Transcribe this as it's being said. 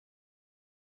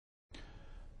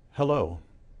Hello,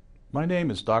 my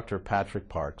name is Dr. Patrick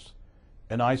Parks,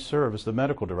 and I serve as the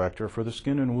Medical Director for the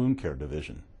Skin and Wound Care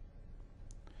Division.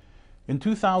 In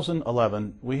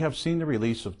 2011, we have seen the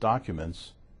release of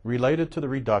documents related to the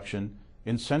reduction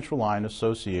in central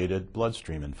line-associated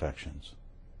bloodstream infections.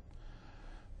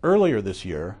 Earlier this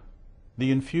year,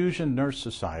 the Infusion Nurse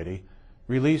Society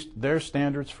released their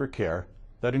standards for care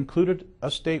that included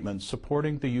a statement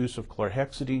supporting the use of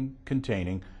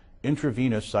chlorhexidine-containing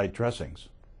intravenous site dressings.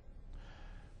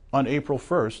 On April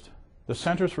 1st, the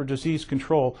Centers for Disease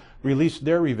Control released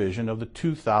their revision of the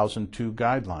 2002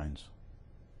 guidelines.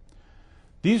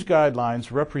 These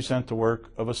guidelines represent the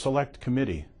work of a select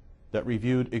committee that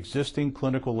reviewed existing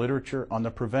clinical literature on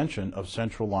the prevention of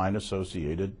central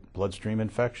line-associated bloodstream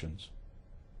infections.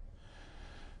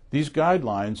 These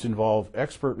guidelines involve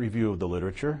expert review of the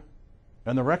literature,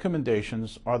 and the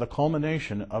recommendations are the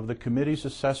culmination of the committee's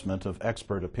assessment of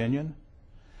expert opinion,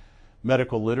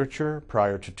 medical literature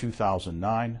prior to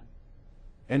 2009,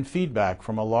 and feedback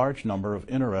from a large number of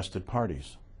interested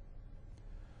parties.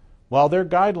 While their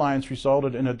guidelines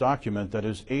resulted in a document that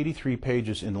is 83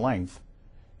 pages in length,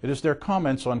 it is their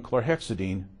comments on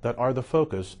chlorhexidine that are the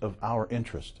focus of our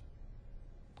interest.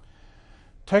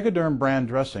 Tegaderm brand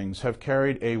dressings have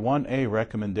carried a 1A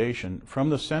recommendation from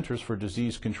the Centers for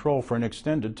Disease Control for an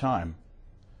extended time.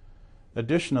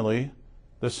 Additionally,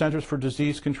 the Centers for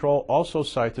Disease Control also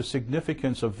cite the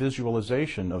significance of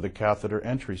visualization of the catheter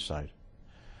entry site,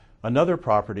 another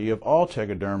property of all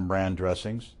Tegaderm brand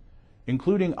dressings,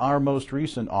 including our most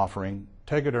recent offering,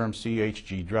 Tegaderm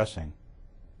CHG Dressing.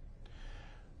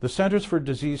 The Centers for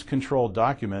Disease Control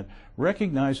document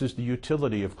recognizes the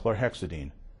utility of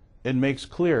chlorhexidine and makes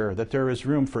clear that there is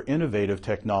room for innovative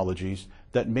technologies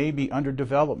that may be under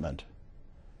development,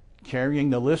 carrying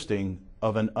the listing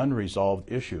of an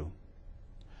unresolved issue.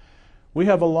 We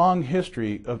have a long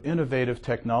history of innovative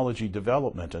technology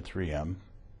development at 3M,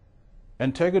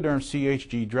 and Tegaderm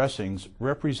CHG dressings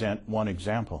represent one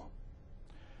example.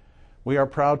 We are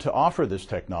proud to offer this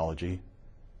technology,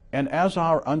 and as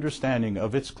our understanding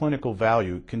of its clinical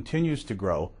value continues to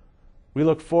grow, we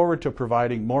look forward to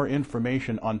providing more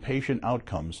information on patient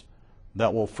outcomes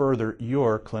that will further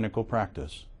your clinical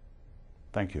practice.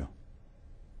 Thank you.